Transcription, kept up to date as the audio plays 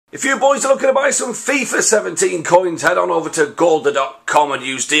If you boys are looking to buy some FIFA 17 coins, head on over to golder.com and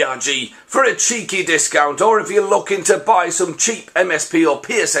use DRG for a cheeky discount. Or if you're looking to buy some cheap MSP or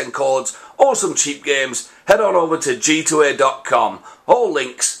PSN codes or some cheap games, head on over to g2a.com. All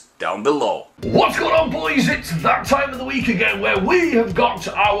links down below. What's going on, boys? It's that time of the week again where we have got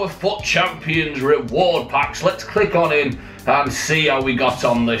our FUT Champions reward packs. Let's click on in and see how we got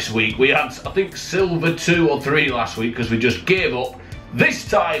on this week. We had, I think, silver 2 or 3 last week because we just gave up. This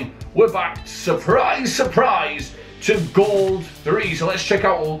time, we're back, surprise, surprise, to gold 3. So let's check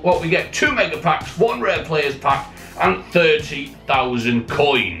out what we get. 2 mega packs, 1 rare players pack, and 30,000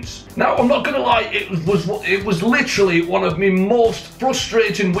 coins. Now, I'm not going to lie, it was literally one of my most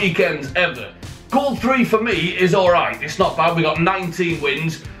frustrating weekends ever. Gold 3 for me is alright, it's not bad. We got 19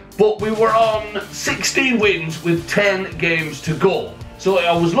 wins, but we were on 16 wins with 10 games to go. So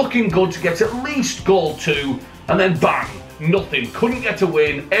I was looking good to get at least gold 2, and then bang. Nothing, couldn't get a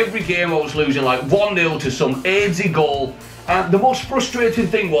win. Every game I was losing like 1-0 to some AIDSy goal. And the most frustrating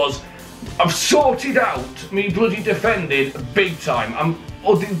thing was, I've sorted out me bloody defending big time.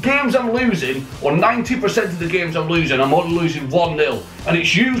 The games I'm losing, or 90% of the games I'm losing, I'm only losing 1-0. And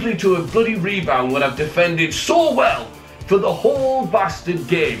it's usually to a bloody rebound when I've defended so well for the whole bastard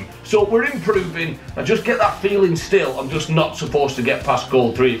game. So we're improving. I just get that feeling still, I'm just not supposed to get past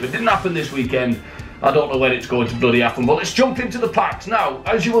goal 3. If it didn't happen this weekend, I don't know when it's going to bloody happen, but let's jump into the packs. Now,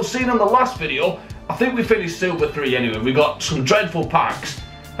 as you will have seen on the last video, I think we finished silver 3 anyway. We got some dreadful packs,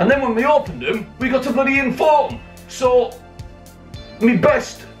 and then when we opened them, we got a bloody inform. So, my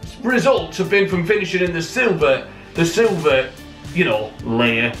best results have been from finishing in the silver, you know,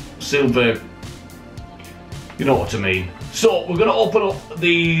 layer, silver, you know what I mean. So, we're going to open up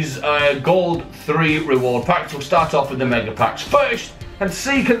these gold 3 reward packs. We'll start off with the mega packs first, and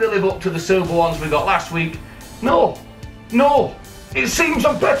see can they live up to the silver ones we got last week. No, it seems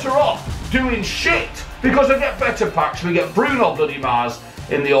I'm better off doing shit because I get better packs. We get Bruno bloody Mars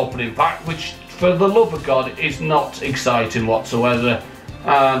in the opening pack, which for the love of God is not exciting whatsoever.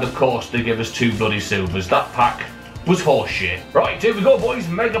 And of course they give us 2 bloody silvers. That pack was horseshit. Right, here we go, boys.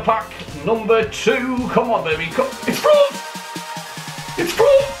 Mega pack number 2. Come on, baby. Come. It's froze! It's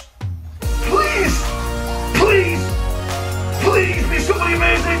froze! Please! Please! Please be somebody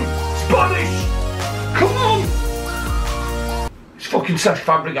amazing! Spanish! Come on! It's fucking Cesc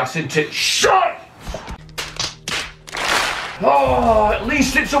Fabregas, isn't it? Shut! Oh, at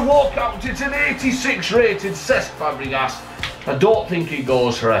least it's a walkout. It's an 86 rated Cesc Fabregas. I don't think he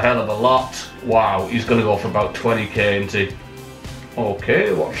goes for a hell of a lot. Wow, he's going to go for about 20k, isn't he?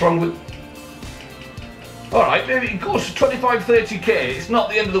 Okay, what's wrong with... Alright, maybe it goes for 25-30k. It's not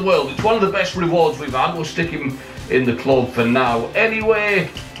the end of the world. It's one of the best rewards we've had. We'll stick him in the club for now anyway,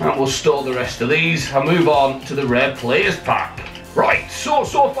 and we'll store the rest of these and move on to the rare players pack. Right, so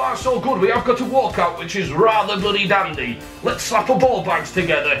far so good. We have got a walkout, which is rather bloody dandy. Let's slap our ball bags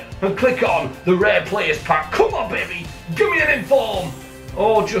together and click on the rare players pack. Come on, baby, give me an inform.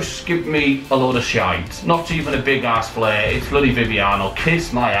 Or just give me a load of shite. Not even a big ass player. It's bloody Viviano.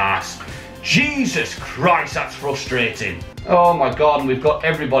 Kiss my ass. Jesus Christ, that's frustrating. Oh my God, and we've got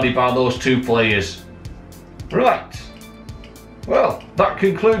everybody by those 2 players. Right, well, that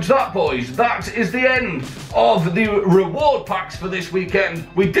concludes that, boys. That is the end of the reward packs for this weekend.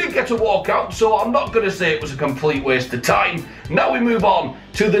 We did get a walkout, so I'm not going to say it was a complete waste of time. Now we move on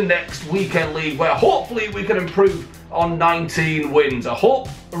to the next weekend league, where hopefully we can improve on 19 wins. I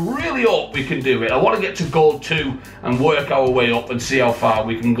really hope we can do it. I want to get to gold 2 and work our way up and see how far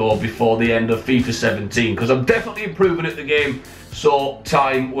we can go before the end of FIFA 17, because I'm definitely improving at the game. So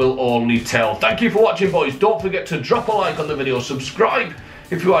time will only tell. Thank you for watching, boys. Don't forget to drop a like on the video, subscribe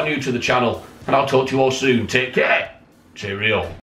if you are new to the channel, and I'll talk to you all soon. Take care. Cheerio.